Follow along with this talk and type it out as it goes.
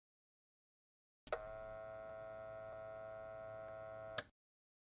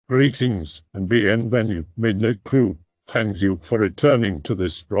Greetings and bienvenue, Midnight Crew. Thank you for returning to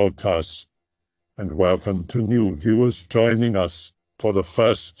this broadcast. And welcome to new viewers joining us for the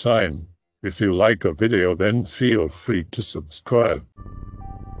first time. If you like a video, then feel free to subscribe.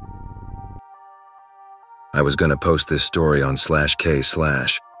 I was gonna post this story on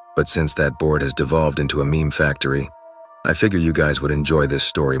 /k/, but since that board has devolved into a meme factory, I figure you guys would enjoy this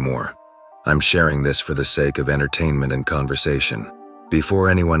story more. I'm sharing this for the sake of entertainment and conversation. Before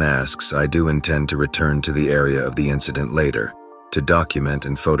anyone asks, I do intend to return to the area of the incident later, to document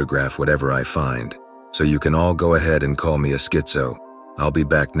and photograph whatever I find, so you can all go ahead and call me a schizo. I'll be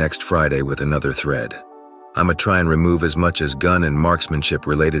back next Friday with another thread. I'ma try and remove as much as gun and marksmanship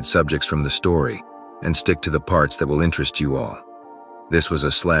related subjects from the story, and stick to the parts that will interest you all. This was a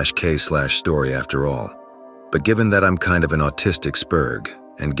 /k/ story after all. But given that I'm kind of an autistic spurg,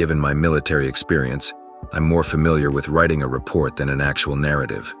 and given my military experience, I'm more familiar with writing a report than an actual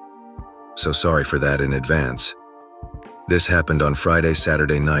narrative. So sorry for that in advance. This happened on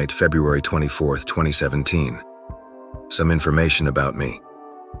Saturday night, February 24th, 2017. Some information about me.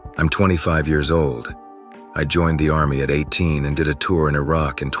 I'm 25 years old. I joined the Army at 18 and did a tour in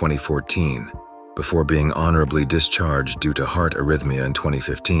Iraq in 2014, before being honorably discharged due to heart arrhythmia in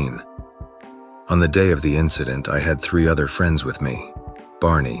 2015. On the day of the incident, I had 3 other friends with me.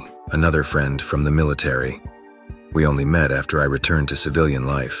 Barney, another friend from the military. We only met after I returned to civilian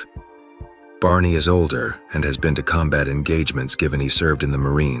life. Barney is older and has been to combat engagements given he served in the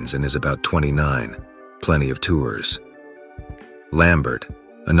Marines and is about 29, plenty of tours. Lambert,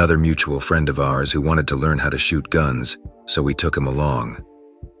 another mutual friend of ours who wanted to learn how to shoot guns, so we took him along.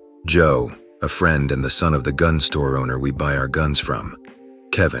 Joe, a friend and the son of the gun store owner we buy our guns from.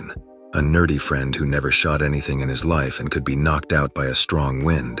 Kevin, a nerdy friend who never shot anything in his life and could be knocked out by a strong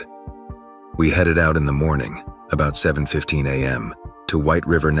wind. We headed out in the morning, about 7:15 a.m., to White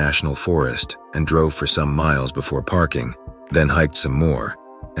River National Forest and drove for some miles before parking, then hiked some more,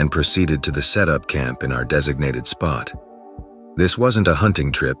 and proceeded to the setup camp in our designated spot. This wasn't a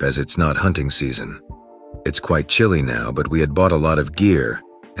hunting trip as it's not hunting season. It's quite chilly now, but we had bought a lot of gear,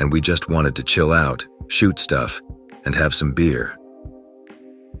 and we just wanted to chill out, shoot stuff, and have some beer.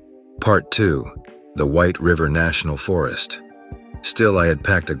 Part 2. The White River National Forest. Still, I had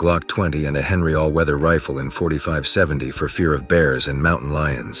packed a Glock 20 and a Henry all-weather rifle in 45-70 for fear of bears and mountain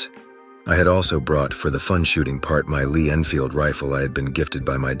lions. I had also brought, for the fun shooting part, my Lee Enfield rifle I had been gifted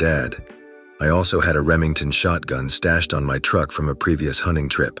by my dad. I also had a Remington shotgun stashed on my truck from a previous hunting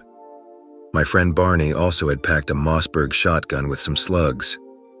trip. My friend Barney also had packed a Mossberg shotgun with some slugs.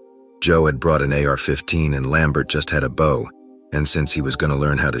 Joe had brought an AR-15 and Lambert just had a bow, and since he was going to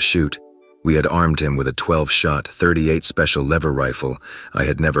learn how to shoot, we had armed him with a 12-shot 38 special lever rifle I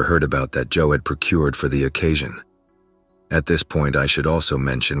had never heard about that Joe had procured for the occasion. At this point, I should also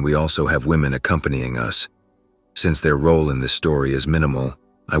mention we also have women accompanying us. Since their role in this story is minimal,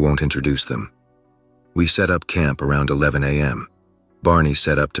 I won't introduce them. We set up camp around 11 a.m. Barney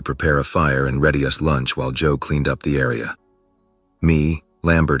set up to prepare a fire and ready us lunch while Joe cleaned up the area. Me,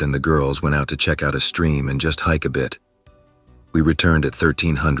 Lambert, and the girls went out to check out a stream and just hike a bit. We returned at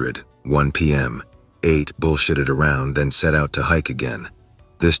 1300, 1 p.m., ate, bullshitted around, then set out to hike again.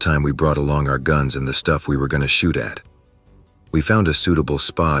 This time we brought along our guns and the stuff we were going to shoot at. We found a suitable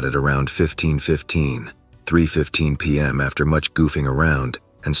spot at around 3:15 p.m. after much goofing around,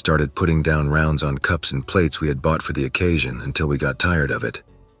 and started putting down rounds on cups and plates we had bought for the occasion until we got tired of it.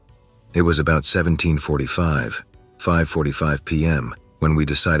 It was about 5:45 p.m., when we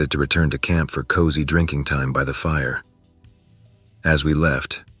decided to return to camp for cozy drinking time by the fire. As we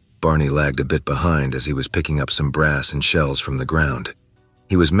left, Barney lagged a bit behind as he was picking up some brass and shells from the ground.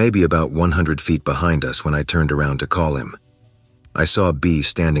 He was maybe about 100 feet behind us when I turned around to call him. I saw B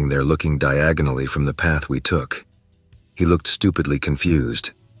standing there looking diagonally from the path we took. He looked stupidly confused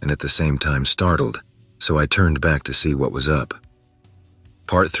and at the same time startled, so I turned back to see what was up.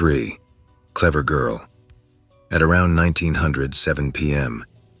 Part 3. Clever Girl. At around 7 p.m.,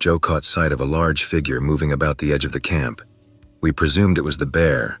 Joe caught sight of a large figure moving about the edge of the camp. We presumed it was the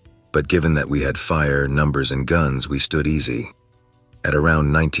bear, but given that we had fire, numbers, and guns, we stood easy. At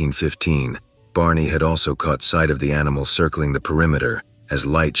around 19:15, Barney had also caught sight of the animal circling the perimeter as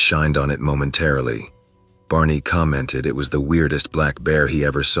light shined on it momentarily. Barney commented it was the weirdest black bear he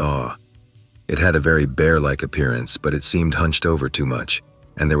ever saw. It had a very bear-like appearance, but it seemed hunched over too much,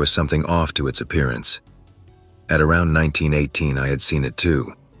 and there was something off to its appearance. At around 1918, I had seen it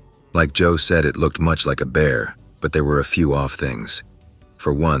too. Like Joe said, it looked much like a bear, but there were a few off things.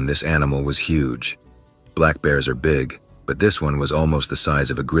 For one, this animal was huge. Black bears are big, but this one was almost the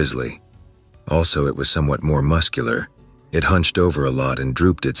size of a grizzly. Also, it was somewhat more muscular, It hunched over a lot and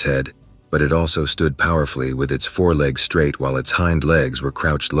drooped its head, but it also stood powerfully with its forelegs straight while its hind legs were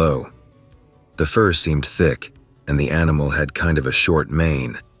crouched low. The fur seemed thick, and the animal had kind of a short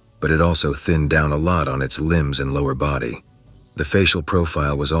mane, but it also thinned down a lot on its limbs and lower body. The facial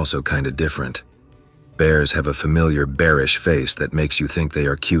profile was also kinda different. Bears have a familiar bearish face that makes you think they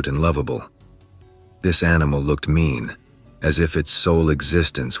are cute and lovable. This animal looked mean, as if its sole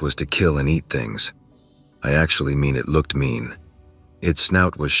existence was to kill and eat things. I actually mean it looked mean. Its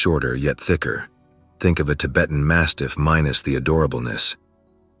snout was shorter yet thicker. Think of a Tibetan Mastiff minus the adorableness.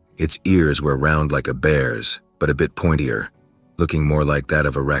 Its ears were round like a bear's, but a bit pointier, looking more like that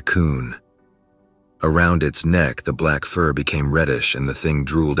of a raccoon. Around its neck, the black fur became reddish and the thing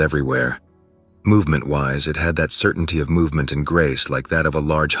drooled everywhere. Movement-wise, it had that certainty of movement and grace like that of a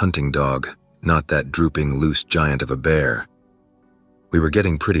large hunting dog, not that drooping, loose giant of a bear. We were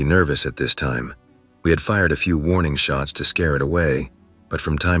getting pretty nervous at this time. We had fired a few warning shots to scare it away, but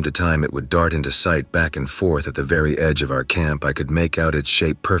from time to time it would dart into sight back and forth at the very edge of our camp. I could make out its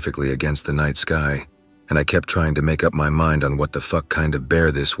shape perfectly against the night sky, and I kept trying to make up my mind on what the fuck kind of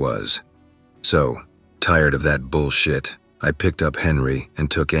bear this was. So, tired of that bullshit, I picked up Henry and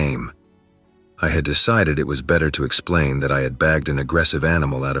took aim. I had decided it was better to explain that I had bagged an aggressive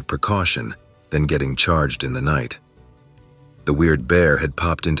animal out of precaution than getting charged in the night. The weird bear had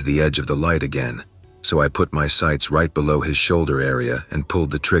popped into the edge of the light again, so I put my sights right below his shoulder area and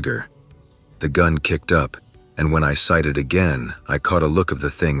pulled the trigger. The gun kicked up, and when I sighted again, I caught a look of the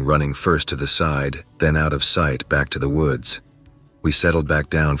thing running first to the side, then out of sight back to the woods. We settled back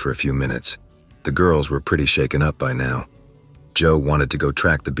down for a few minutes. The girls were pretty shaken up by now. Joe wanted to go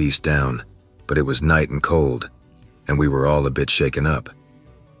track the beast down, but it was night and cold, and we were all a bit shaken up.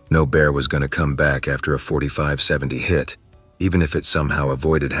 No bear was going to come back after a 45-70 hit. Even if it somehow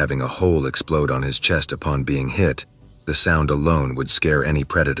avoided having a hole explode on his chest upon being hit, the sound alone would scare any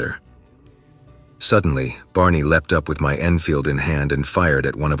predator. Suddenly, Barney leapt up with my Enfield in hand and fired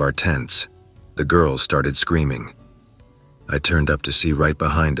at one of our tents. The girls started screaming. I turned up to see right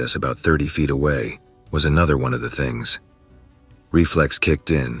behind us, about 30 feet away, was another one of the things. Reflex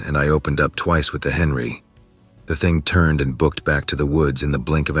kicked in, and I opened up twice with the Henry. The thing turned and booked back to the woods in the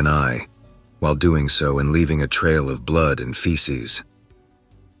blink of an eye, while doing so and leaving a trail of blood and feces.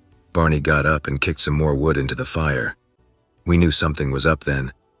 Barney got up and kicked some more wood into the fire. We knew something was up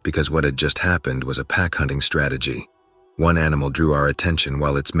then, because what had just happened was a pack hunting strategy. One animal drew our attention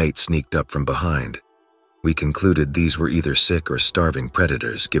while its mate sneaked up from behind. We concluded these were either sick or starving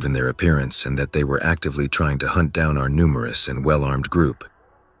predators given their appearance, and that they were actively trying to hunt down our numerous and well-armed group.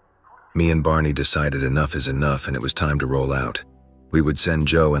 Me and Barney decided enough is enough and it was time to roll out. We would send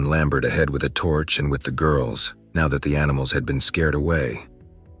Joe and Lambert ahead with a torch and with the girls, now that the animals had been scared away.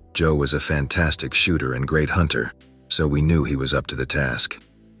 Joe was a fantastic shooter and great hunter, so we knew he was up to the task.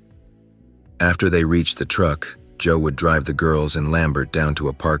 After they reached the truck, Joe would drive the girls and Lambert down to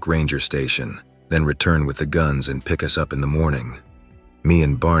a park ranger station, then return with the guns and pick us up in the morning. Me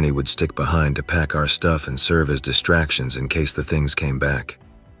and Barney would stick behind to pack our stuff and serve as distractions in case the things came back.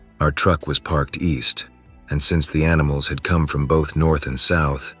 Our truck was parked east, and since the animals had come from both north and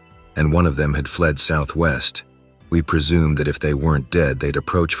south, and one of them had fled southwest, we presumed that if they weren't dead, they'd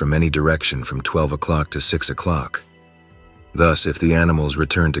approach from any direction from 12 o'clock to 6 o'clock. Thus, if the animals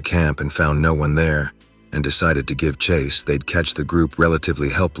returned to camp and found no one there, and decided to give chase, they'd catch the group relatively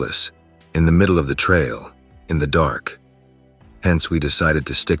helpless, in the middle of the trail, in the dark. Hence, we decided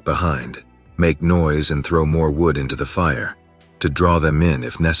to stick behind, make noise and throw more wood into the fire, to draw them in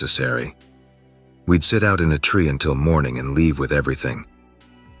if necessary. We'd sit out in a tree until morning and leave with everything.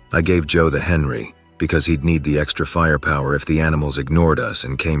 I gave Joe the Henry, because he'd need the extra firepower if the animals ignored us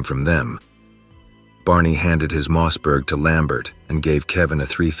and came from them. Barney handed his Mossberg to Lambert and gave Kevin a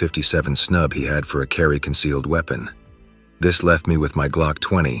 .357 snub he had for a carry-concealed weapon. This left me with my Glock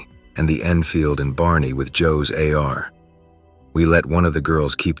 20 and the Enfield and Barney with Joe's AR. We let one of the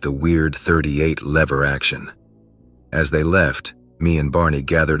girls keep the weird .38 lever action. As they left, me and Barney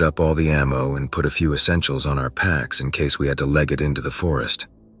gathered up all the ammo and put a few essentials on our packs in case we had to leg it into the forest.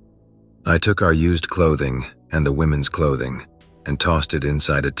 I took our used clothing and the women's clothing and tossed it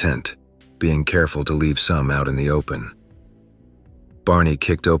inside a tent, being careful to leave some out in the open. Barney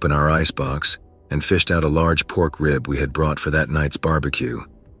kicked open our icebox and fished out a large pork rib we had brought for that night's barbecue,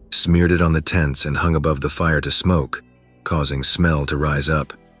 smeared it on the tents and hung above the fire to smoke, causing smell to rise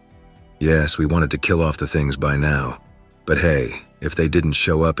up. Yes, we wanted to kill off the things by now, but hey, if they didn't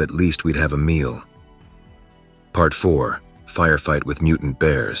show up, at least we'd have a meal. Part 4. Firefight with mutant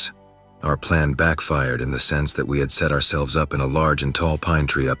bears. Our plan backfired in the sense that we had set ourselves up in a large and tall pine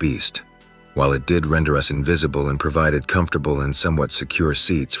tree up east. While it did render us invisible and provided comfortable and somewhat secure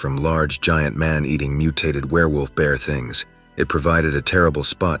seats from large giant man-eating mutated werewolf bear things, it provided a terrible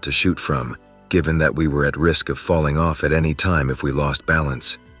spot to shoot from, given that we were at risk of falling off at any time if we lost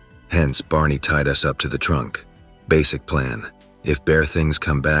balance. Hence, Barney tied us up to the trunk. Basic plan: if bear things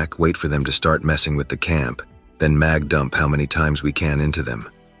come back, wait for them to start messing with the camp, then mag dump how many times we can into them.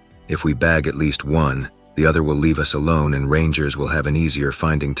 If we bag at least one, the other will leave us alone and rangers will have an easier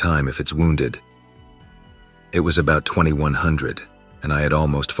finding time if it's wounded. It was about 2100, and I had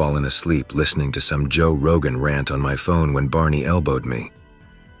almost fallen asleep listening to some Joe Rogan rant on my phone when Barney elbowed me.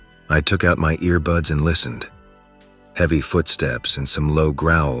 I took out my earbuds and listened. Heavy footsteps and some low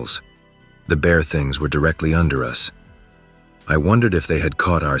growls. The bear things were directly under us. I wondered if they had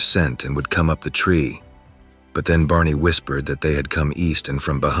caught our scent and would come up the tree. But then Barney whispered that they had come east and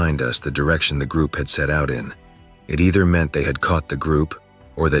from behind us, the direction the group had set out in. It either meant they had caught the group,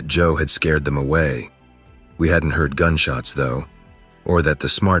 or that Joe had scared them away. We hadn't heard gunshots though, or that the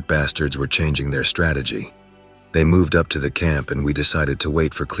smart bastards were changing their strategy. They moved up to the camp and we decided to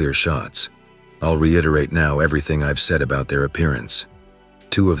wait for clear shots. I'll reiterate now everything I've said about their appearance.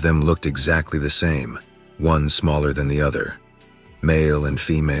 Two of them looked exactly the same, one smaller than the other. Male and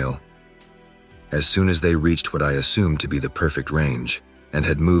female. As soon as they reached what I assumed to be the perfect range, and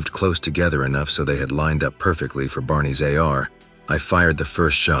had moved close together enough so they had lined up perfectly for Barney's AR, I fired the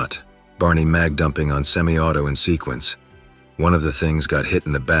first shot, Barney mag dumping on semi-auto in sequence. One of the things got hit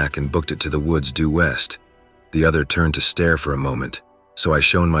in the back and booked it to the woods due west. The other turned to stare for a moment, so I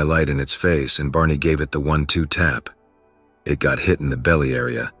shone my light in its face and Barney gave it the 1-2 tap. It got hit in the belly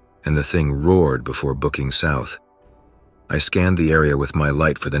area, and the thing roared before booking south. I scanned the area with my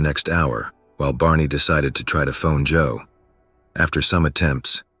light for the next hour, while Barney decided to try to phone Joe. After some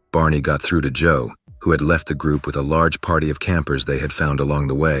attempts, Barney got through to Joe, who had left the group with a large party of campers they had found along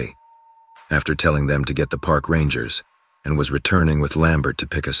the way, after telling them to get the park rangers, and was returning with Lambert to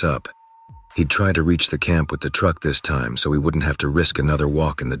pick us up. He'd try to reach the camp with the truck this time so we wouldn't have to risk another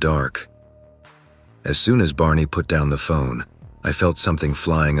walk in the dark. As soon as Barney put down the phone, I felt something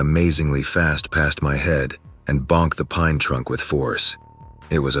flying amazingly fast past my head and bonk the pine trunk with force.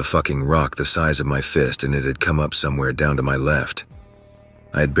 It was a fucking rock the size of my fist and it had come up somewhere down to my left.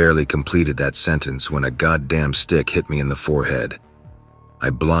 I had barely completed that sentence when a goddamn stick hit me in the forehead. I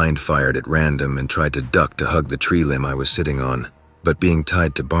blind fired at random and tried to duck to hug the tree limb I was sitting on, but being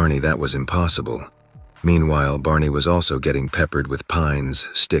tied to Barney, that was impossible. Meanwhile, Barney was also getting peppered with pines,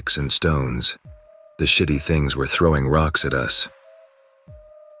 sticks, and stones. The shitty things were throwing rocks at us.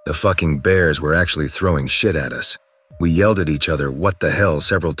 The fucking bears were actually throwing shit at us. We yelled at each other, "What the hell,"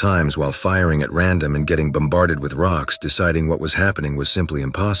 several times while firing at random and getting bombarded with rocks, deciding what was happening was simply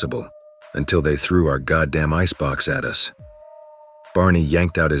impossible, until they threw our goddamn icebox at us. Barney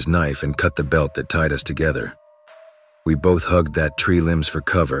yanked out his knife and cut the belt that tied us together. We both hugged that tree limbs for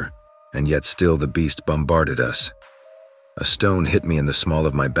cover, and yet still the beast bombarded us. A stone hit me in the small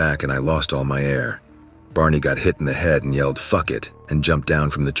of my back and I lost all my air. Barney got hit in the head and yelled, "Fuck it," and jumped down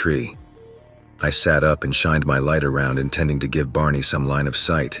from the tree. I sat up and shined my light around, intending to give Barney some line of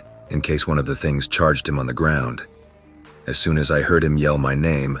sight, in case one of the things charged him on the ground. As soon as I heard him yell my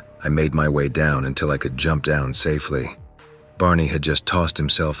name, I made my way down until I could jump down safely. Barney had just tossed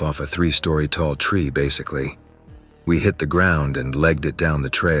himself off a 3-story tall tree, basically. We hit the ground and legged it down the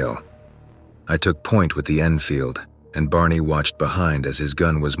trail. I took point with the Enfield, and Barney watched behind as his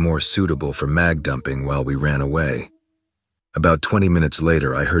gun was more suitable for mag dumping while we ran away. About 20 minutes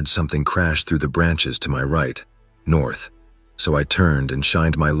later, I heard something crash through the branches to my right, north, so I turned and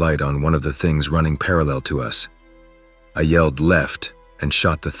shined my light on one of the things running parallel to us. I yelled left and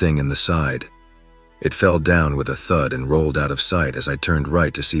shot the thing in the side. It fell down with a thud and rolled out of sight as I turned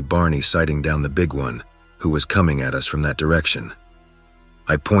right to see Barney sighting down the big one, who was coming at us from that direction.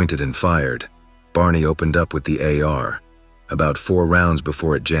 I pointed and fired. Barney opened up with the AR. About 4 rounds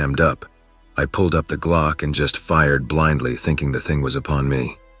before it jammed up, I pulled up the Glock and just fired blindly, thinking the thing was upon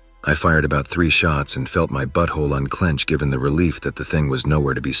me. I fired about 3 shots and felt my butthole unclench given the relief that the thing was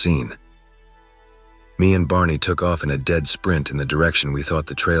nowhere to be seen. Me and Barney took off in a dead sprint in the direction we thought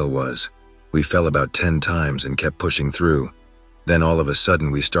the trail was. We fell about 10 times and kept pushing through. Then all of a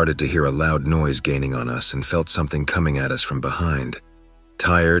sudden we started to hear a loud noise gaining on us and felt something coming at us from behind.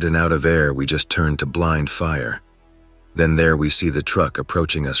 Tired and out of air, we just turned to blind fire. Then there we see the truck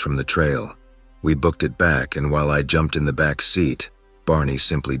approaching us from the trail. We booked it back, and while I jumped in the back seat, Barney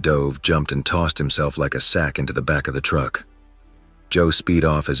simply dove, jumped, and tossed himself like a sack into the back of the truck. Joe sped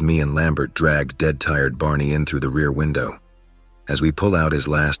off as me and Lambert dragged dead-tired Barney in through the rear window. As we pull out his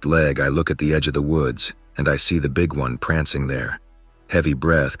last leg, I look at the edge of the woods, and I see the big one prancing there, heavy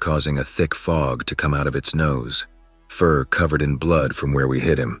breath causing a thick fog to come out of its nose, fur covered in blood from where we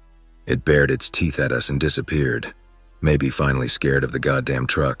hit him. It bared its teeth at us and disappeared, maybe finally scared of the goddamn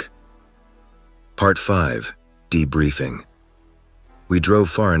truck. Part 5. Debriefing. We drove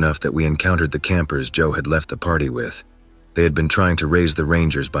far enough that we encountered the campers Joe had left the party with. They had been trying to raise the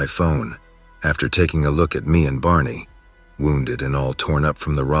Rangers by phone. After taking a look at me and Barney, wounded and all torn up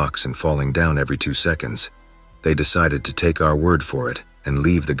from the rocks and falling down every 2 seconds, they decided to take our word for it and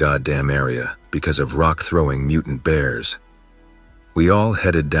leave the goddamn area because of rock-throwing mutant bears. We all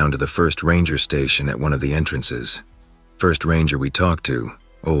headed down to the first ranger station at one of the entrances. First ranger we talked to,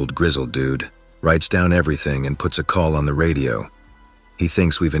 old grizzled dude, writes down everything and puts a call on the radio. He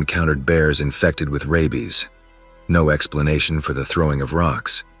thinks we've encountered bears infected with rabies. No explanation for the throwing of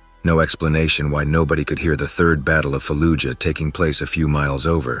rocks. No explanation why nobody could hear the Third Battle of Fallujah taking place a few miles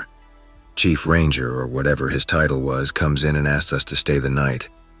over. Chief Ranger, or whatever his title was, comes in and asks us to stay the night.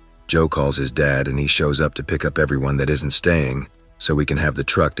 Joe calls his dad and he shows up to pick up everyone that isn't staying, so we can have the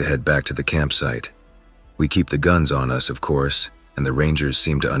truck to head back to the campsite. We keep the guns on us, of course, and the Rangers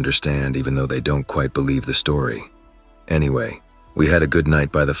seem to understand even though they don't quite believe the story. Anyway, we had a good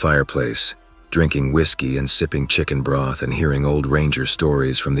night by the fireplace, drinking whiskey and sipping chicken broth and hearing old Ranger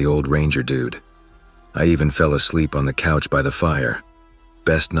stories from the old Ranger dude. I even fell asleep on the couch by the fire.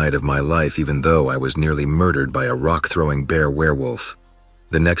 Best night of my life, even though I was nearly murdered by a rock-throwing bear werewolf.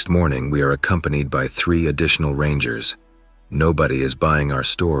 The next morning, we are accompanied by 3 additional Rangers. Nobody is buying our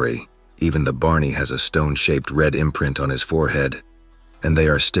story. Even the Barney has a stone-shaped red imprint on his forehead, and they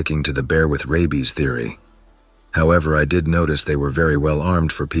are sticking to the bear with rabies theory. However, I did notice they were very well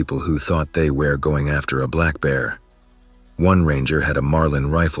armed for people who thought they were going after a black bear. One ranger had a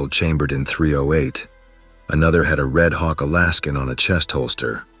Marlin rifle chambered in .308. Another had a Red Hawk Alaskan on a chest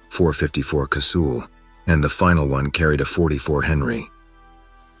holster, .454 Casull, and the final one carried a .44 Henry.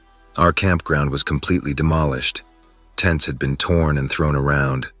 Our campground was completely demolished. Tents had been torn and thrown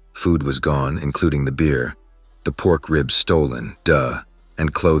around, food was gone, including the beer, the pork ribs stolen,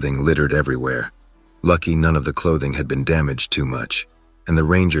 and clothing littered everywhere. Lucky none of the clothing had been damaged too much, and the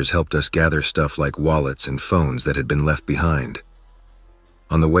Rangers helped us gather stuff like wallets and phones that had been left behind.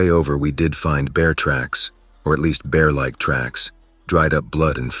 On the way over, we did find bear tracks, or at least bear-like tracks, dried up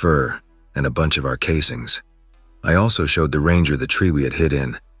blood and fur, and a bunch of our casings. I also showed the Ranger the tree we had hid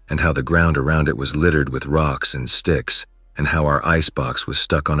in, and how the ground around it was littered with rocks and sticks, and how our icebox was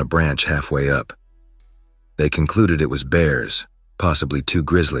stuck on a branch halfway up. They concluded it was bears, possibly 2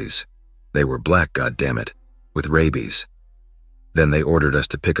 grizzlies. They were black, goddammit, with rabies. Then they ordered us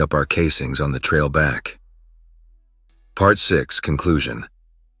to pick up our casings on the trail back. Part 6, Conclusion.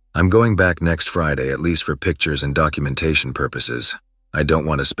 I'm going back next Friday, at least for pictures and documentation purposes. I don't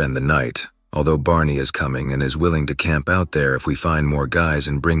want to spend the night, although Barney is coming and is willing to camp out there if we find more guys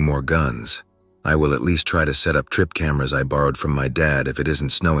and bring more guns. I will at least try to set up trip cameras I borrowed from my dad if it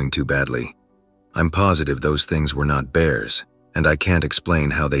isn't snowing too badly. I'm positive those things were not bears, and I can't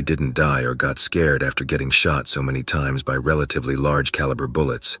explain how they didn't die or got scared after getting shot so many times by relatively large caliber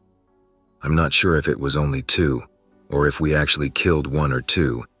bullets. I'm not sure if it was only 2, or if we actually killed 1 or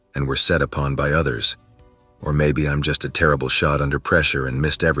 2 and were set upon by others. Or maybe I'm just a terrible shot under pressure and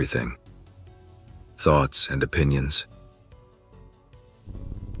missed everything. Thoughts and opinions?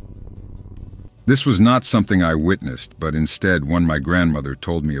 This was not something I witnessed, but instead one my grandmother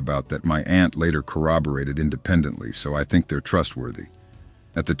told me about that my aunt later corroborated independently, so I think they're trustworthy.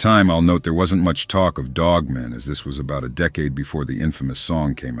 At the time, I'll note there wasn't much talk of dogmen, as this was about a decade before the infamous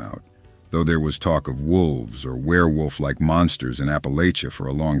song came out, though there was talk of wolves or werewolf-like monsters in Appalachia for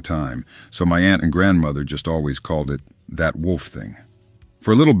a long time, so my aunt and grandmother just always called it that wolf thing.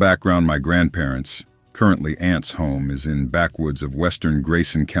 For a little background, my grandparents, currently aunt's home, is in backwoods of western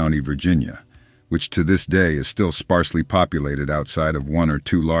Grayson County, Virginia, which to this day is still sparsely populated outside of 1 or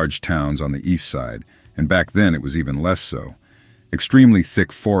 2 large towns on the east side, and back then it was even less so. Extremely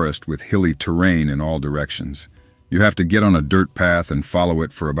thick forest with hilly terrain in all directions. You have to get on a dirt path and follow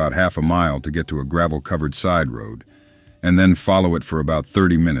it for about half a mile to get to a gravel-covered side road, and then follow it for about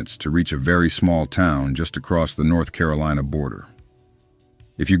 30 minutes to reach a very small town just across the North Carolina border.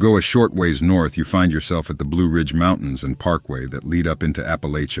 If you go a short ways north, you find yourself at the Blue Ridge Mountains and Parkway that lead up into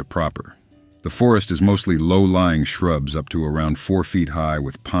Appalachia proper. The forest is mostly low-lying shrubs up to around 4 feet high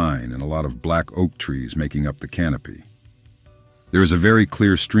with pine and a lot of black oak trees making up the canopy. There is a very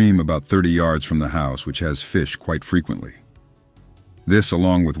clear stream about 30 yards from the house which has fish quite frequently. This,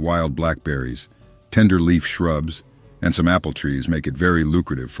 along with wild blackberries, tender leaf shrubs, and some apple trees make it very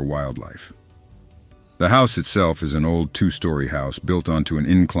lucrative for wildlife. The house itself is an old 2-story house built onto an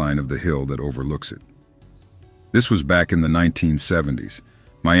incline of the hill that overlooks it. This was back in the 1970s.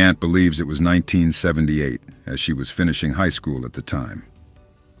 My aunt believes it was 1978, as she was finishing high school at the time.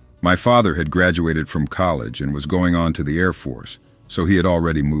 My father had graduated from college and was going on to the Air Force, so he had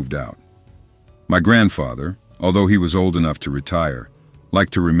already moved out. My grandfather, although he was old enough to retire,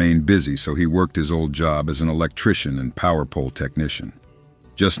 liked to remain busy, so he worked his old job as an electrician and power pole technician,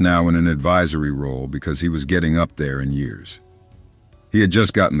 just now in an advisory role because he was getting up there in years. He had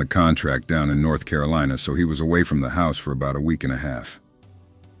just gotten the contract down in North Carolina, so he was away from the house for about a week and a half.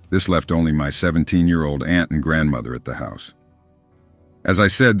 This left only my 17-year-old aunt and grandmother at the house. As I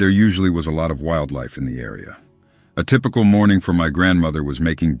said, there usually was a lot of wildlife in the area. A typical morning for my grandmother was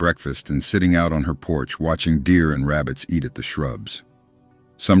making breakfast and sitting out on her porch watching deer and rabbits eat at the shrubs.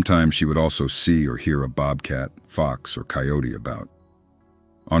 Sometimes she would also see or hear a bobcat, fox, or coyote about.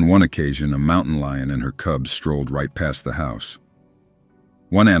 On one occasion, a mountain lion and her cubs strolled right past the house.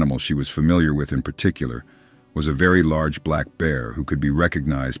 One animal she was familiar with in particular was a very large black bear who could be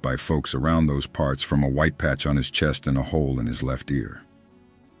recognized by folks around those parts from a white patch on his chest and a hole in his left ear.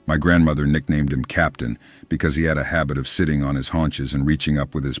 My grandmother nicknamed him Captain because he had a habit of sitting on his haunches and reaching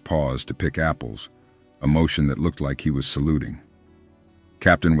up with his paws to pick apples, a motion that looked like he was saluting.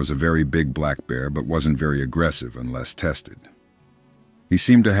 Captain was a very big black bear but wasn't very aggressive unless tested. He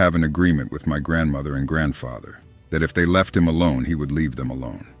seemed to have an agreement with my grandmother and grandfather that if they left him alone, he would leave them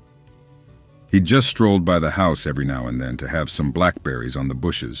alone. He just strolled by the house every now and then to have some blackberries on the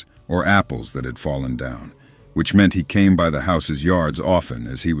bushes or apples that had fallen down, which meant he came by the house's yards often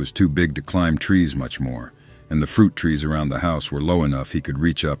as he was too big to climb trees much more, and the fruit trees around the house were low enough he could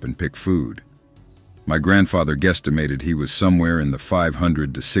reach up and pick food. My grandfather guesstimated he was somewhere in the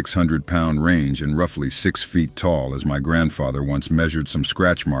 500 to 600 pound range and roughly 6 feet tall, as my grandfather once measured some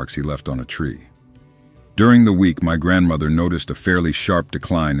scratch marks he left on a tree. During the week, my grandmother noticed a fairly sharp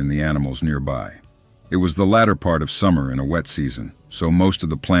decline in the animals nearby. It was the latter part of summer in a wet season, so most of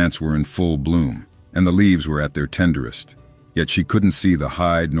the plants were in full bloom, and the leaves were at their tenderest, yet she couldn't see the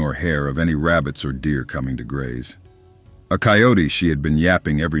hide nor hair of any rabbits or deer coming to graze. A coyote she had been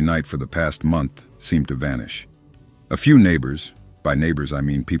yapping every night for the past month seemed to vanish. A few neighbors, by neighbors I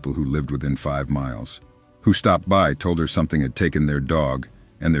mean people who lived within 5 miles, who stopped by told her something had taken their dog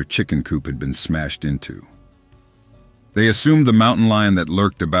and their chicken coop had been smashed into. They assumed the mountain lion that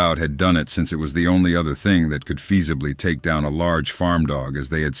lurked about had done it since it was the only other thing that could feasibly take down a large farm dog, as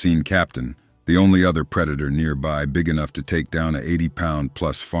they had seen Captain, the only other predator nearby big enough to take down a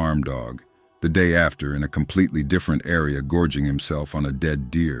 80-pound-plus farm dog, the day after in a completely different area gorging himself on a dead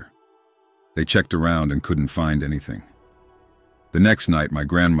deer. They checked around and couldn't find anything. The next night, my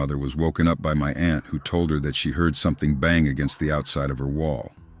grandmother was woken up by my aunt, who told her that she heard something bang against the outside of her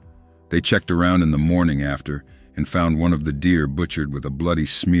wall. They checked around in the morning after and found one of the deer butchered with a bloody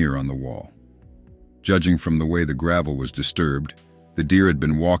smear on the wall. Judging from the way the gravel was disturbed, the deer had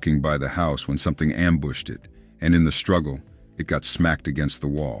been walking by the house when something ambushed it, and in the struggle, it got smacked against the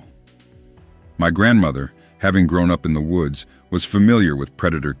wall. My grandmother, having grown up in the woods, was familiar with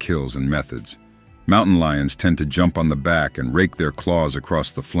predator kills and methods. Mountain lions tend to jump on the back and rake their claws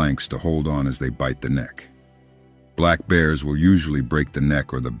across the flanks to hold on as they bite the neck. Black bears will usually break the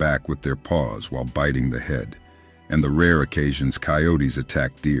neck or the back with their paws while biting the head, and the rare occasions coyotes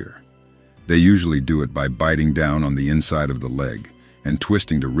attack deer. They usually do it by biting down on the inside of the leg and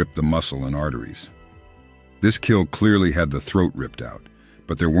twisting to rip the muscle and arteries. This kill clearly had the throat ripped out,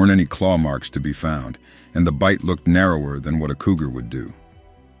 but there weren't any claw marks to be found, and the bite looked narrower than what a cougar would do.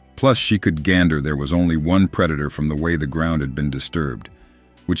 Plus, she could gander there was only one predator from the way the ground had been disturbed,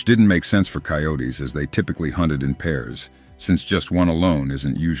 which didn't make sense for coyotes as they typically hunted in pairs, since just one alone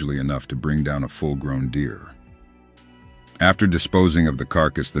isn't usually enough to bring down a full-grown deer. After disposing of the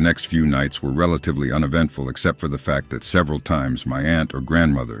carcass, the next few nights were relatively uneventful except for the fact that several times my aunt or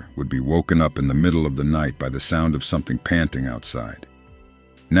grandmother would be woken up in the middle of the night by the sound of something panting outside.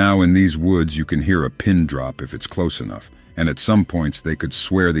 Now in these woods you can hear a pin drop if it's close enough, and at some points they could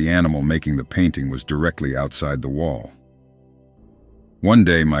swear the animal making the painting was directly outside the wall. One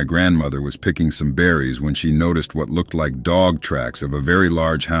day my grandmother was picking some berries when she noticed what looked like dog tracks of a very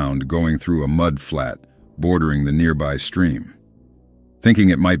large hound going through a mud flat bordering the nearby stream. Thinking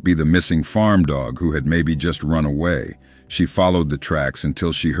it might be the missing farm dog who had maybe just run away, she followed the tracks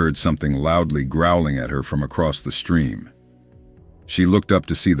until she heard something loudly growling at her from across the stream. She looked up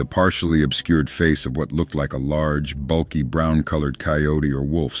to see the partially obscured face of what looked like a large, bulky, brown-colored coyote or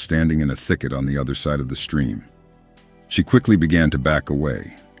wolf standing in a thicket on the other side of the stream. She quickly began to back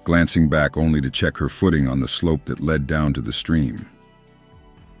away, glancing back only to check her footing on the slope that led down to the stream.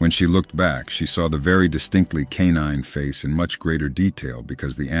 When she looked back, she saw the very distinctly canine face in much greater detail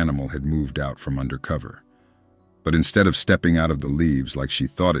because the animal had moved out from under cover. but instead of stepping out of the leaves like she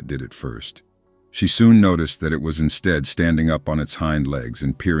thought it did at first, she soon noticed that it was instead standing up on its hind legs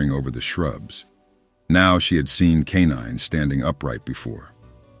and peering over the shrubs. Now she had seen canines standing upright before.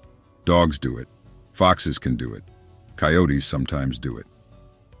 Dogs do it. Foxes can do it. Coyotes sometimes do it.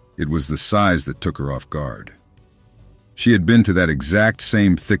 It was the size that took her off guard. She had been to that exact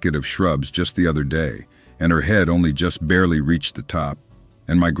same thicket of shrubs just the other day, and her head only just barely reached the top,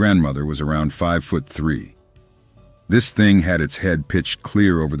 and my grandmother was around 5'3". This thing had its head pitched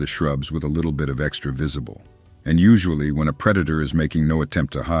clear over the shrubs with a little bit of extra visible, and usually when a predator is making no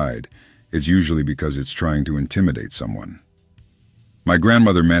attempt to hide, it's usually because it's trying to intimidate someone. My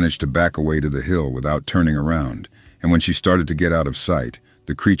grandmother managed to back away to the hill without turning around, and when she started to get out of sight,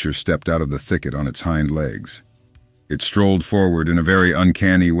 the creature stepped out of the thicket on its hind legs. It strolled forward in a very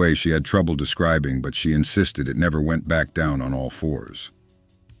uncanny way she had trouble describing, but she insisted it never went back down on all fours.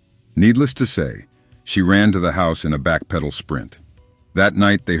 Needless to say, she ran to the house in a backpedal sprint. That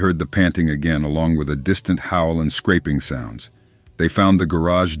night they heard the panting again, along with a distant howl and scraping sounds. They found the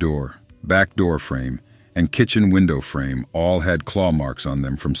garage door, back door frame, and kitchen window frame all had claw marks on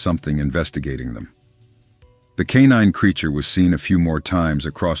them from something investigating them. The canine creature was seen a few more times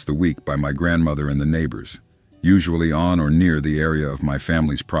across the week by my grandmother and the neighbors, usually on or near the area of my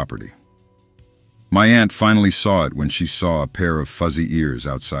family's property. My aunt finally saw it when she saw a pair of fuzzy ears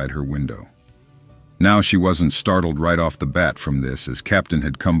outside her window. Now she wasn't startled right off the bat from this, as Captain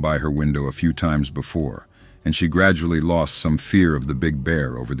had come by her window a few times before, and she gradually lost some fear of the big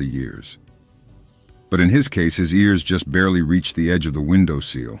bear over the years. But in his case, his ears just barely reached the edge of the window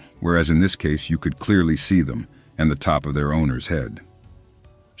sill, whereas in this case you could clearly see them and the top of their owner's head.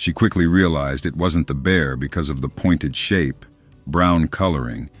 She quickly realized it wasn't the bear because of the pointed shape, brown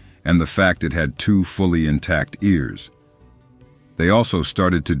coloring, and the fact it had two fully intact ears. They also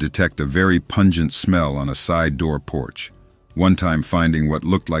started to detect a very pungent smell on a side door porch, one time finding what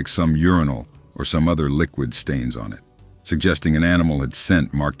looked like some urinal or some other liquid stains on it, suggesting an animal had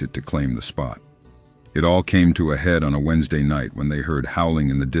scent marked it to claim the spot. It all came to a head on a Wednesday night when they heard howling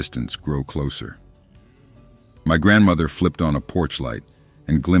in the distance grow closer. My grandmother flipped on a porch light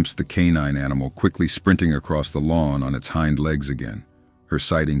and glimpsed the canine animal quickly sprinting across the lawn on its hind legs again, her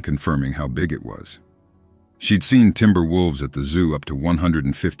sighting confirming how big it was. She'd seen timber wolves at the zoo up to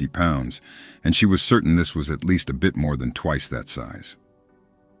 150 pounds, and she was certain this was at least a bit more than twice that size.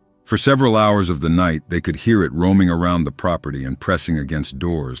 For several hours of the night, they could hear it roaming around the property and pressing against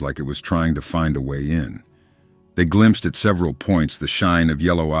doors like it was trying to find a way in. They glimpsed at several points the shine of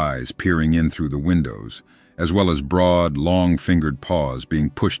yellow eyes peering in through the windows, as well as broad, long-fingered paws being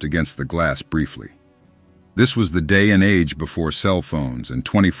pushed against the glass briefly. This was the day and age before cell phones and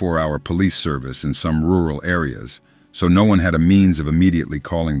 24-hour police service in some rural areas, so no one had a means of immediately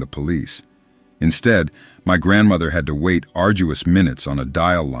calling the police. Instead, my grandmother had to wait arduous minutes on a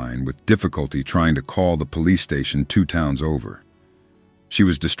dial line with difficulty trying to call the police station 2 towns over. She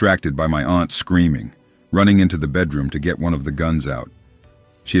was distracted by my aunt screaming, running into the bedroom to get one of the guns out.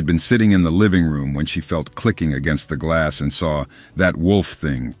 She had been sitting in the living room when she felt clicking against the glass and saw that wolf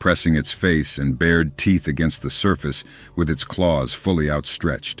thing pressing its face and bared teeth against the surface with its claws fully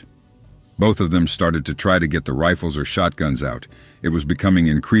outstretched. Both of them started to try to get the rifles or shotguns out. It was becoming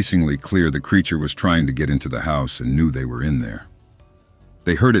increasingly clear the creature was trying to get into the house and knew they were in there.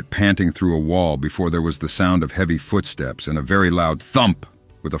 They heard it panting through a wall before there was the sound of heavy footsteps and a very loud thump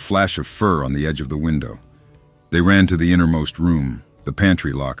with a flash of fur on the edge of the window. They ran to the innermost room, the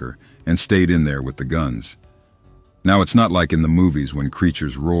pantry locker, and stayed in there with the guns. Now it's not like in the movies when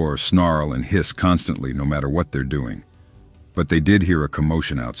creatures roar, snarl, and hiss constantly no matter what they're doing. But they did hear a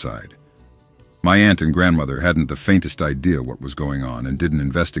commotion outside. My aunt and grandmother hadn't the faintest idea what was going on and didn't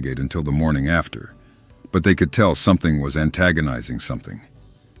investigate until the morning after, but they could tell something was antagonizing something,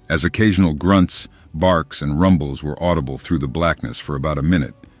 as occasional grunts, barks, and rumbles were audible through the blackness for about a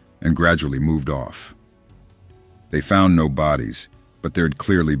minute and gradually moved off. They found no bodies, but there had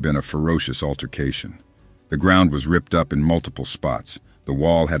clearly been a ferocious altercation. The ground was ripped up in multiple spots, the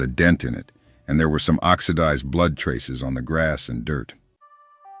wall had a dent in it, and there were some oxidized blood traces on the grass and dirt.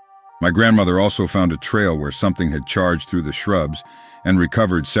 My grandmother also found a trail where something had charged through the shrubs and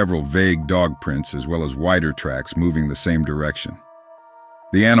recovered several vague dog prints as well as wider tracks moving the same direction.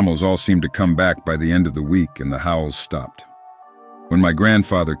 The animals all seemed to come back by the end of the week and the howls stopped. When my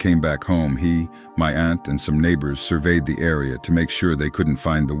grandfather came back home, he, my aunt, and some neighbors surveyed the area to make sure they couldn't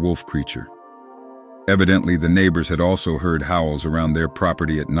find the wolf creature. Evidently, the neighbors had also heard howls around their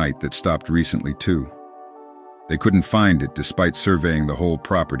property at night that stopped recently too. They couldn't find it despite surveying the whole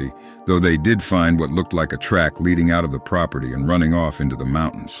property, though they did find what looked like a track leading out of the property and running off into the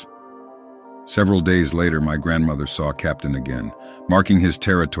mountains. Several days later, my grandmother saw Captain again, marking his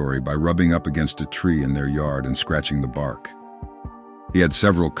territory by rubbing up against a tree in their yard and scratching the bark. He had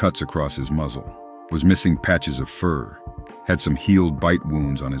several cuts across his muzzle, was missing patches of fur, had some healed bite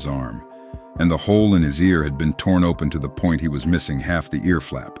wounds on his arm, and the hole in his ear had been torn open to the point he was missing half the ear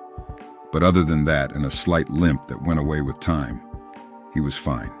flap. But other than that, and a slight limp that went away with time, he was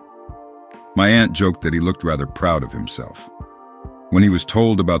fine. My aunt joked that he looked rather proud of himself. When he was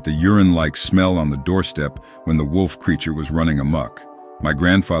told about the urine-like smell on the doorstep when the wolf creature was running amok, my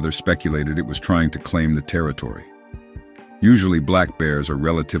grandfather speculated it was trying to claim the territory. Usually black bears are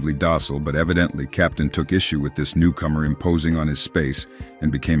relatively docile, but evidently Captain took issue with this newcomer imposing on his space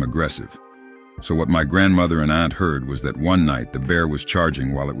and became aggressive. So what my grandmother and aunt heard was that one night the bear was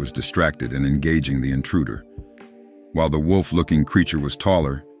charging while it was distracted and engaging the intruder. While the wolf-looking creature was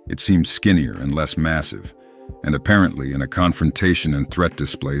taller, it seemed skinnier and less massive, and apparently in a confrontation and threat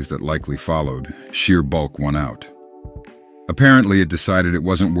displays that likely followed, sheer bulk won out. Apparently it decided it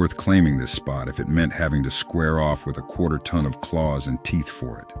wasn't worth claiming this spot if it meant having to square off with a quarter-ton of claws and teeth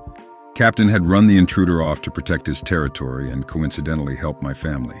for it. Captain had run the intruder off to protect his territory and coincidentally help my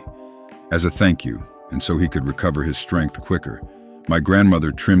family. As a thank you, and so he could recover his strength quicker, my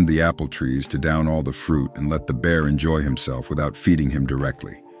grandmother trimmed the apple trees to down all the fruit and let the bear enjoy himself without feeding him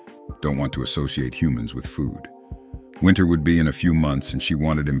directly. Don't want to associate humans with food. Winter would be in a few months and she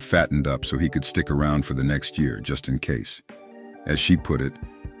wanted him fattened up so he could stick around for the next year, just in case. As she put it,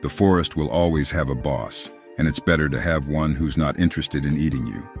 the forest will always have a boss, and it's better to have one who's not interested in eating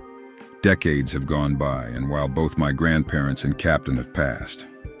you. Decades have gone by, and while both my grandparents and Captain have passed,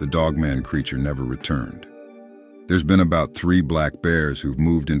 the dogman creature never returned. There's been about 3 black bears who've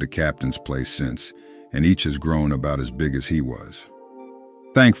moved into Captain's place since, and each has grown about as big as he was.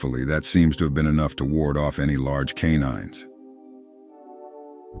 Thankfully, that seems to have been enough to ward off any large canines.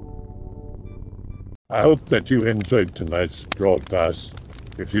 I hope that you enjoyed tonight's broadcast.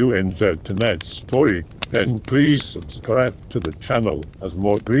 If you enjoyed tonight's story, then please subscribe to the channel as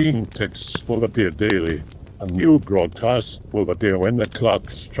more green texts will appear daily. A new broadcast will appear when the clock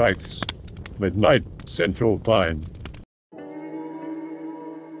strikes midnight Central Time.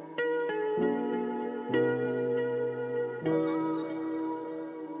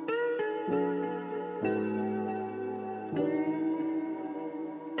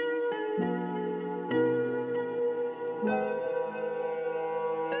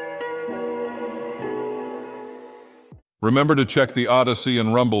 Remember to check the Odyssey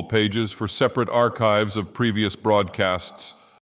and Rumble pages for separate archives of previous broadcasts.